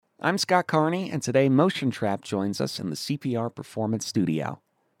I'm Scott Carney, and today Motion Trap joins us in the CPR Performance Studio.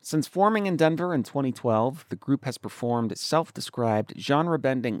 Since forming in Denver in 2012, the group has performed self-described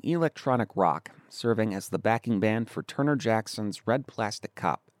genre-bending electronic rock, serving as the backing band for Turner Jackson's Red Plastic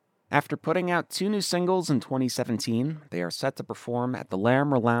Cop. After putting out 2 new singles in 2017, they are set to perform at the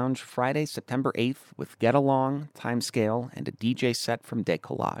Larimer Lounge Friday, September 8th with Get Along, Timescale, and a DJ set from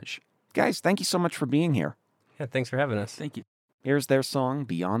Decollage. Guys, thank you so much for being here. Yeah, thanks for having us. Thank you. Here's their song,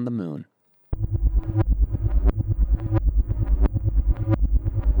 Beyond the Moon.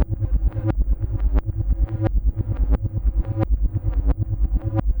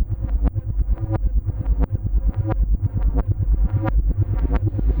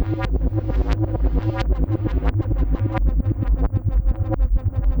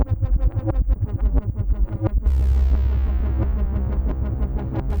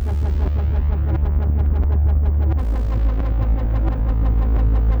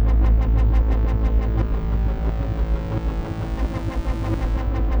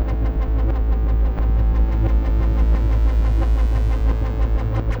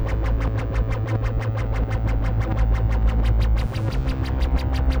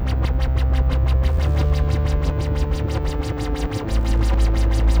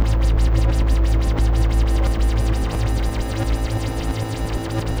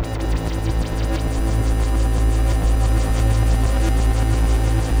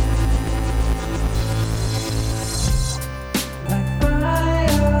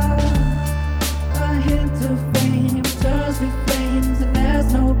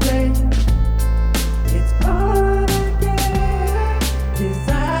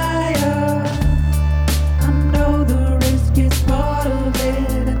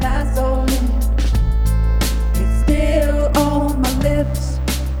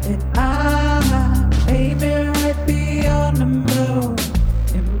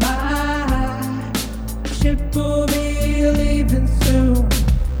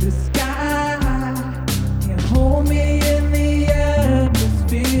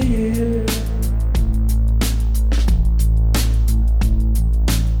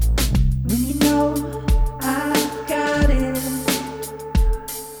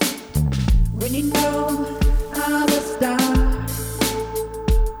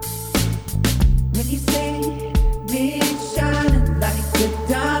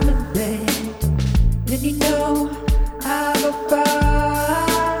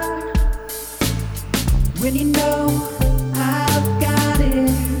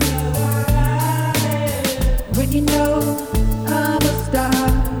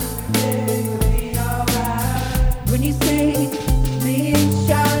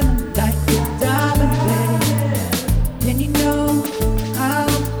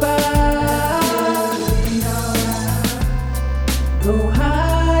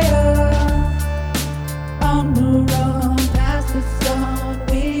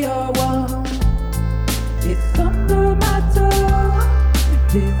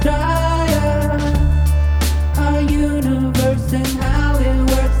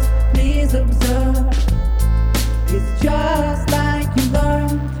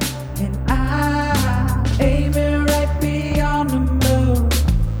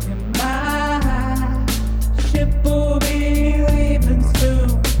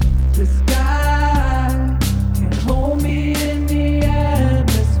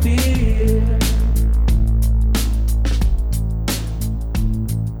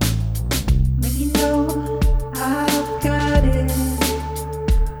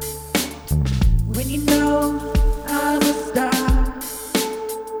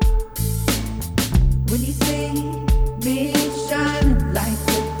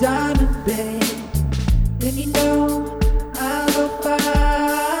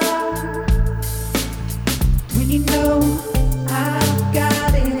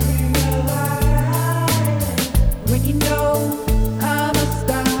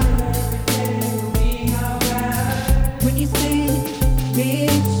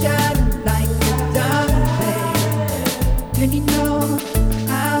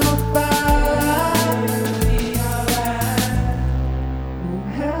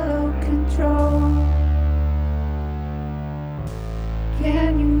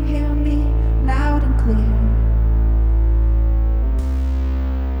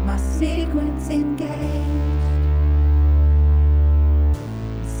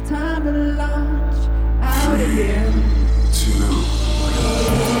 Time to launch out again. 3, 2,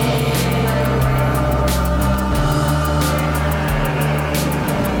 1.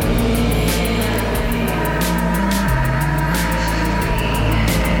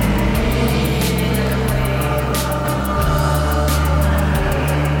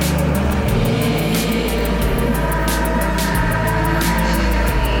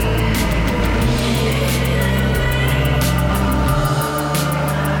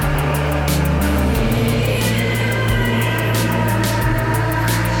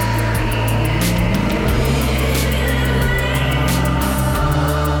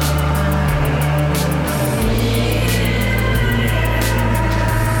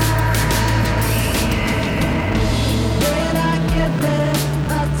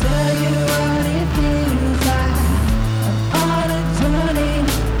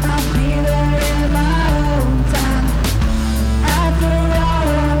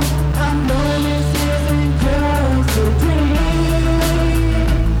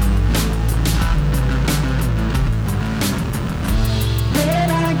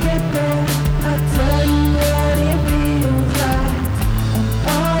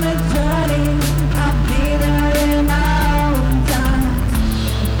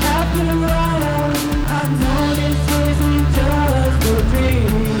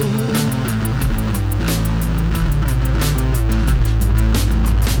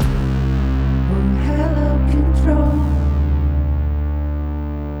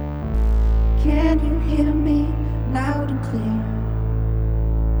 hear me loud and clear.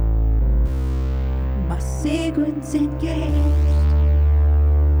 My secret's engaged.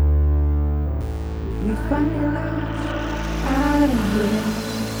 We finally lost out of here.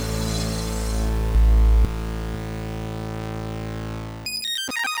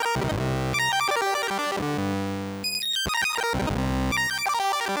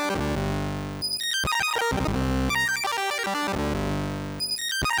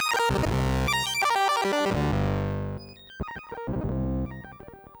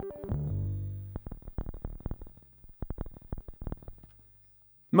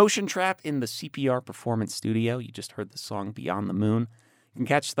 Motion Trap in the CPR Performance Studio. You just heard the song Beyond the Moon. You can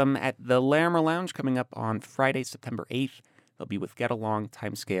catch them at the Larimer Lounge coming up on Friday, September 8th. They'll be with Get Along,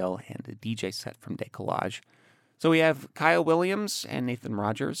 Timescale, and a DJ set from Decollage. So we have Kyle Williams and Nathan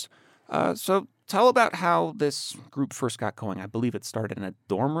Rogers. So tell about how this group first got going. I believe it started in a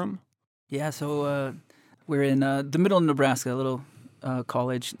dorm room. Yeah, so we're in the middle of Nebraska, a little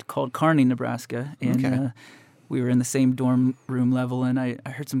college called Kearney, Nebraska. And Okay. we were in the same dorm room level, and I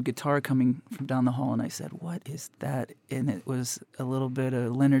heard some guitar coming from down the hall, and I said, "What is that?" And it was a little bit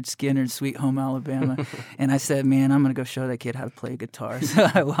of Leonard Skinner's Sweet Home Alabama. And I said, "Man, I'm going to go show that kid how to play guitar." So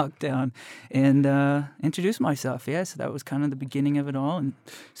I walked down and introduced myself. Yeah, so that was kind of the beginning of it all. And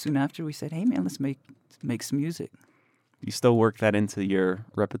soon after, we said, "Hey, man, let's make some music." You still work that into your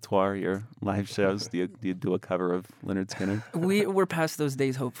repertoire, your live shows? Do you do a cover of Leonard Skinner? We're past those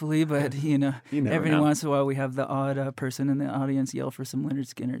days, hopefully, but You never every know. once in a while we have the odd person in the audience yell for some Leonard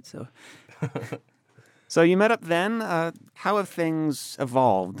Skinner. So So you met up then. How have things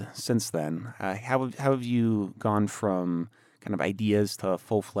evolved since then? How have you gone from kind of ideas to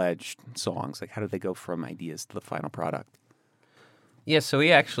full-fledged songs? Like, how did they go from ideas to the final product? Yeah, so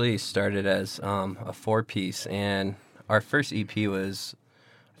we actually started as a four-piece, and our first EP was,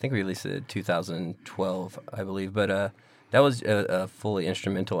 I think we released it in 2012, I believe, but that was a fully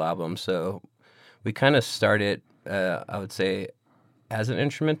instrumental album. So we kind of started, I would say, as an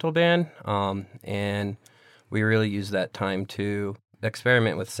instrumental band, and we really used that time to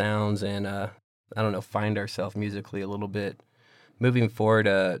experiment with sounds and, find ourselves musically a little bit. Moving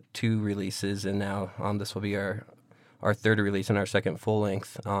forward, 2 releases, and now this will be our third release and our second full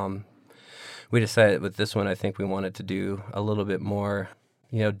length. We decided with this one, I think we wanted to do a little bit more,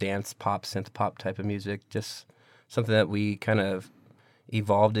 dance pop, synth pop type of music, just something that we kind of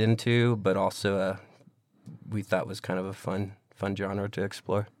evolved into, but also we thought was kind of a fun genre to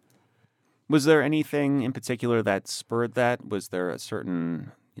explore. Was there anything in particular that spurred that? Was there a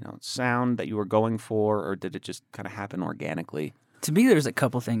certain, sound that you were going for, or did it just kind of happen organically? to me, there's a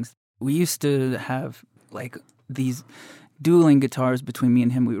couple things. We used to have like these dueling guitars between me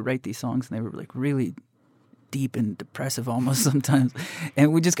and him. We would write these songs, and they were like really deep and depressive almost sometimes.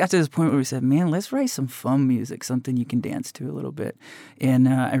 And we just got to this point where we said, man, let's write some fun music, something you can dance to a little bit. And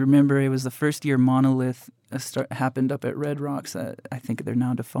I remember it was the first year Monolith happened up at Red Rocks. I think they're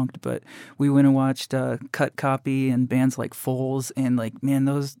now defunct, but we went and watched Cut Copy and bands like Foals, and like, man,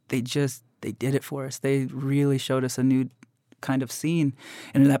 they did it for us. They really showed us a new kind of scene.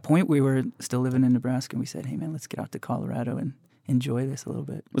 And at that point, we were still living in Nebraska, and we said, hey, man, let's get out to Colorado and enjoy this a little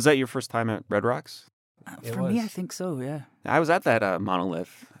bit. Was that your first time at Red Rocks? For me, I think so, yeah. I was at that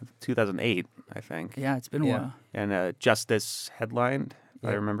Monolith, 2008, I think. Yeah, it's been a while. And Justice headlined, if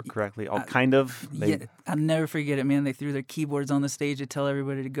I remember correctly. I'll never forget it, man. They threw their keyboards on the stage to tell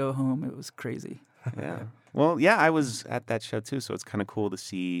everybody to go home. It was crazy. Yeah. Well, yeah, I was at that show too, so it's kind of cool to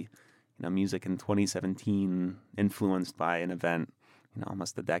see, music in 2017 influenced by an event,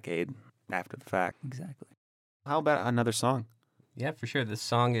 almost a decade after the fact. Exactly. How about another song? Yeah, for sure. This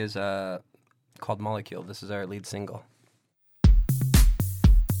song is called Molecule. This is our lead single.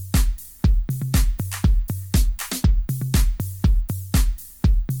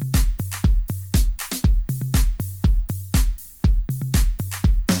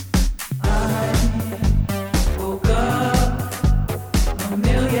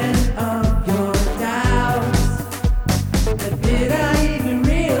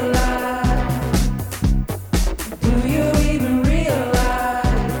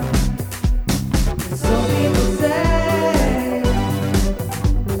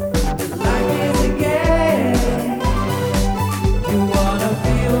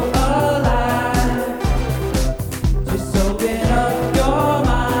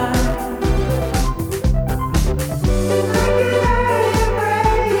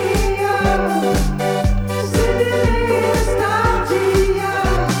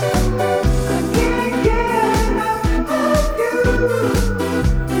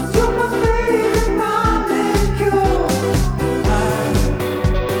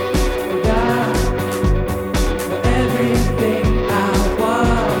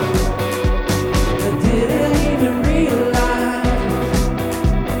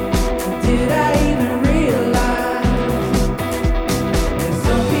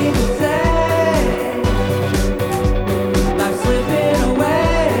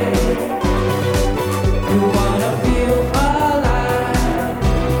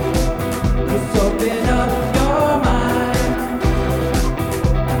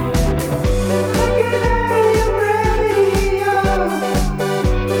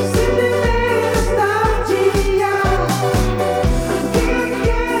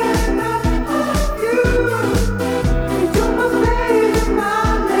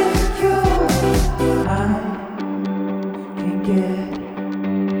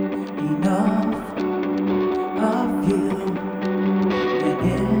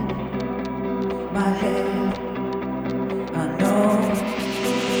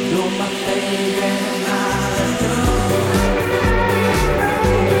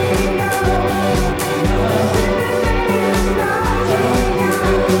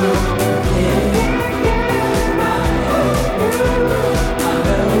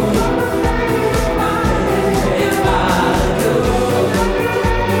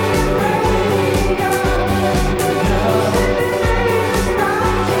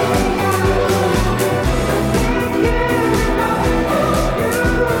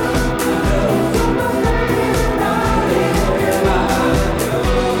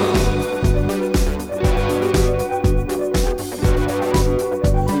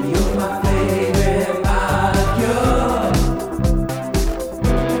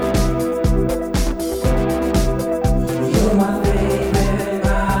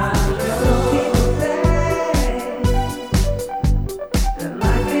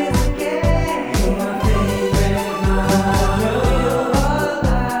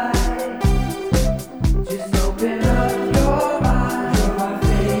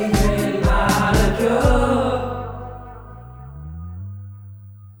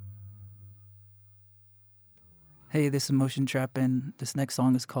 Hey, this is Motion Trap, and this next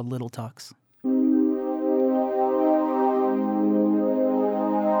song is called Little Talks.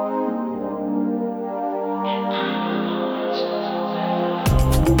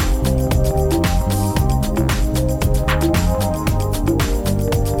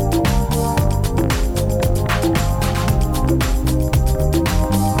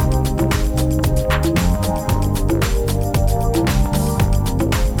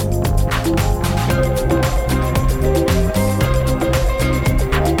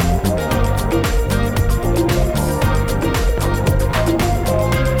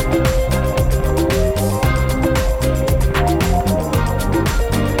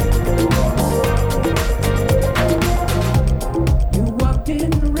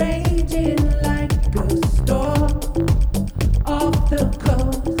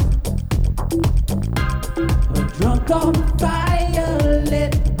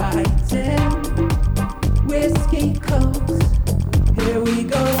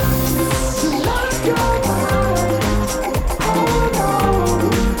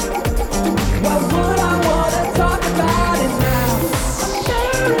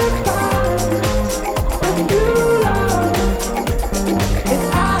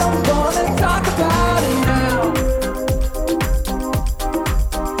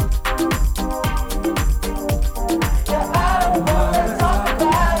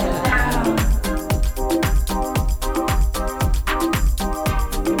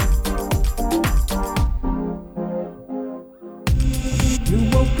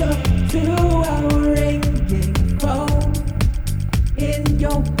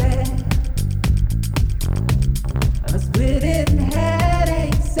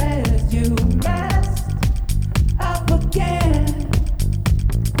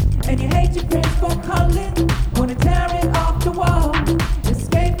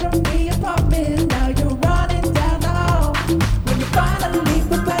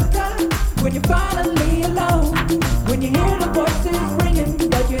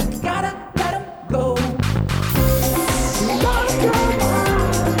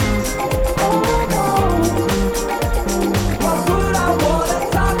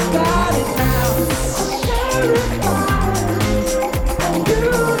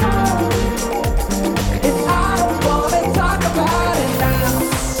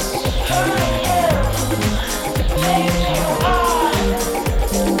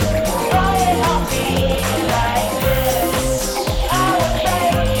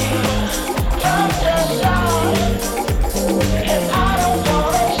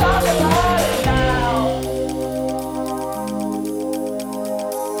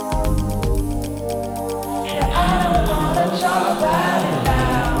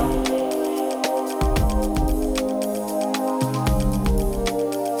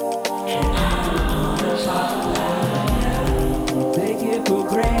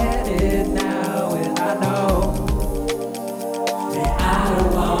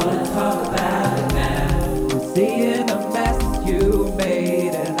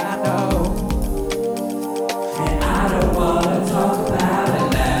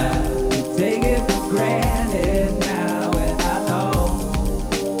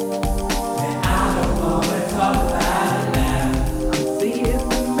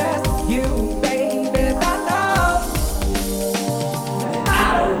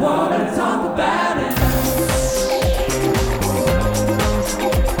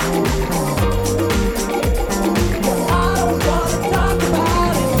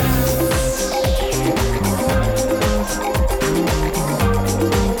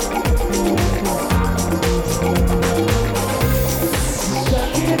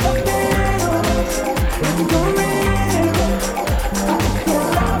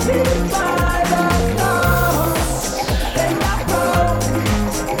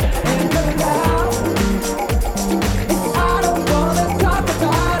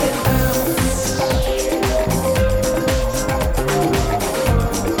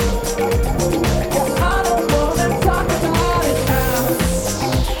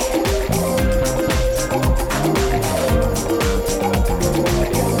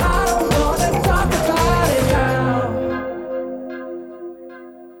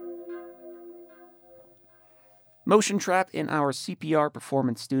 Motion Trap in our CPR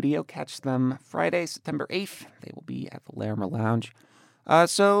performance studio. Catch them Friday, September 8th. They will be at the Larimer Lounge.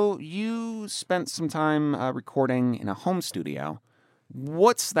 So you spent some time recording in a home studio.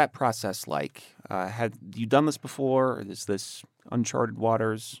 What's that process like? Had you done this before? Or is this uncharted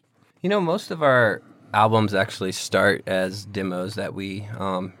waters? You know, most of our albums actually start as demos that we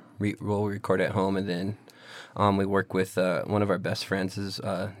will record at home, and then We work with one of our best friends. His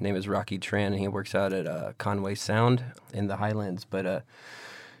name is Rocky Tran, and he works out at Conway Sound in the Highlands. But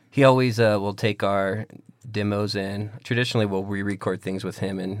he always will take our demos, and traditionally we'll re-record things with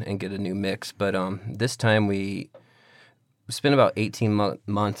him and get a new mix. But this time we spent about 18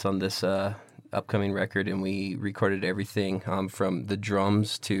 months on this upcoming record, and we recorded everything from the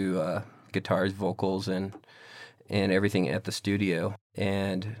drums to guitars, vocals, and everything at the studio.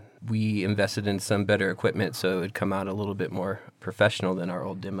 And we invested in some better equipment so it would come out a little bit more professional than our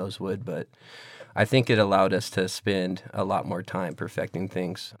old demos would. But I think it allowed us to spend a lot more time perfecting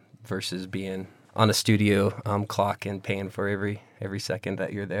things versus being on a studio clock and paying for every second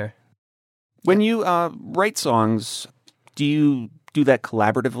that you're there. When you write songs, do you do that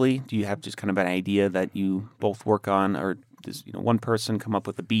collaboratively? Do you have just kind of an idea that you both work on, or does one person come up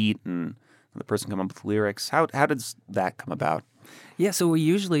with a beat and the person come up with lyrics? How does that come about? Yeah, so we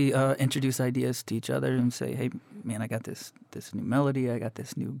usually introduce ideas to each other and say, hey, man, I got this new melody, I got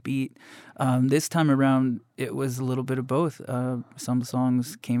this new beat. This time around, it was a little bit of both. Some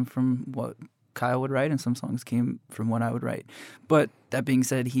songs came from what Kyle would write, and some songs came from what I would write. But that being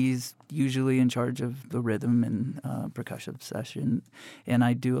said, he's usually in charge of the rhythm and percussion session, and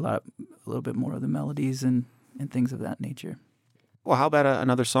I do a little bit more of the melodies and things of that nature. Well, how about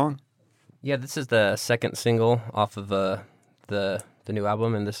another song? Yeah, this is the second single off of the new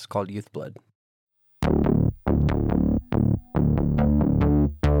album, and this is called Youth Blood.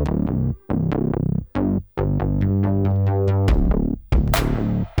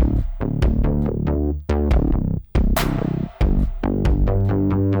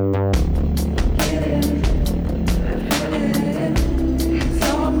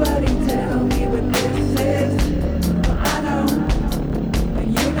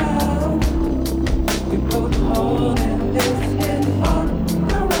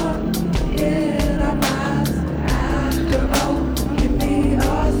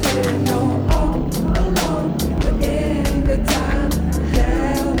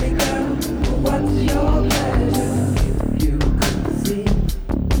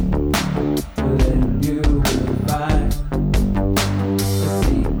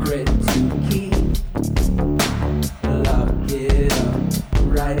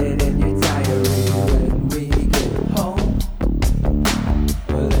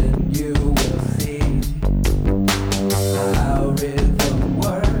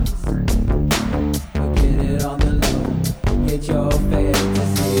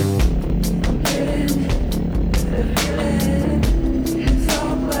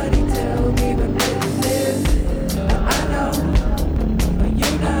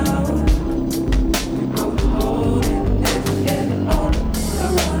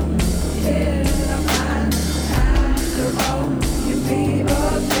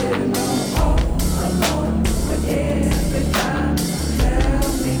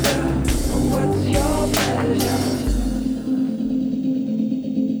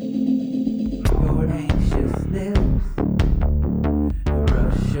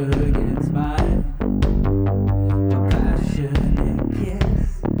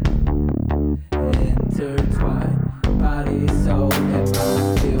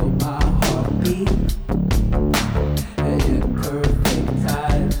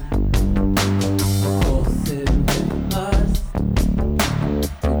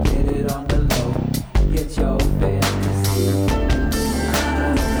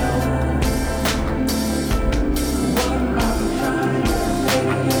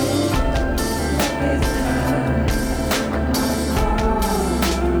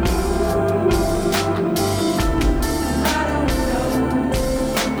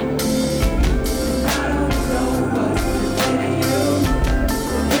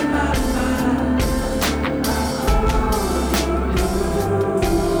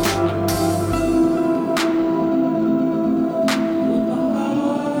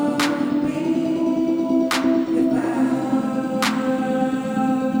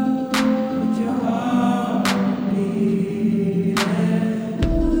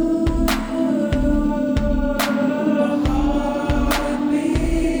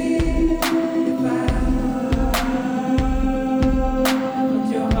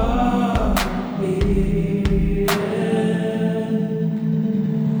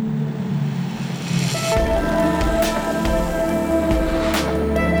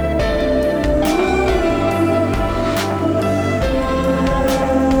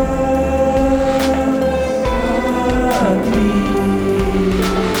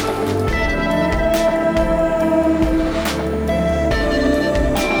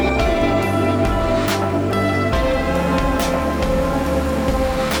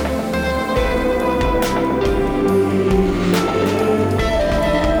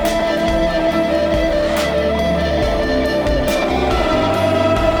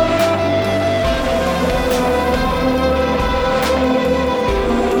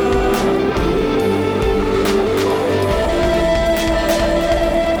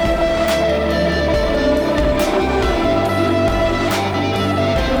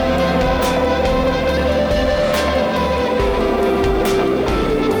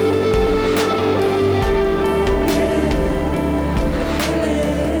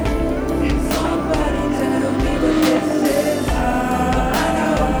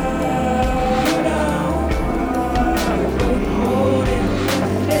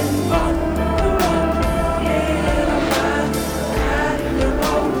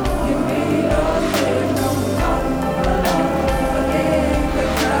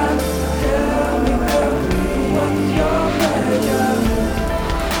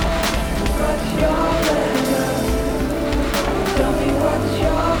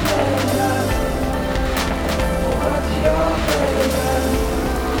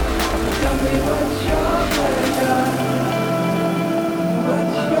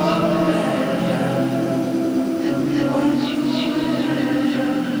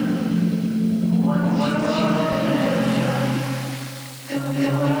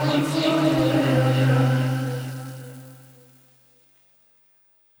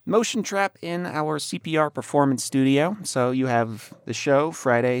 Motion Trap in our CPR performance studio. So you have the show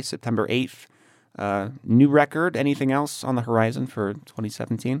Friday, September 8th. New record, anything else on the horizon for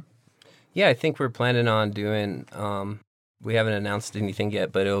 2017? Yeah, I think we're planning on doing, we haven't announced anything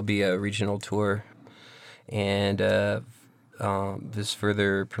yet, but it'll be a regional tour and just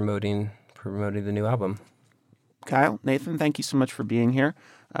further promoting the new album. Kyle, Nathan, thank you so much for being here.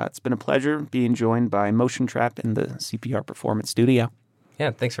 It's been a pleasure being joined by Motion Trap in the CPR performance studio. Yeah,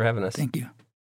 thanks for having us. Thank you.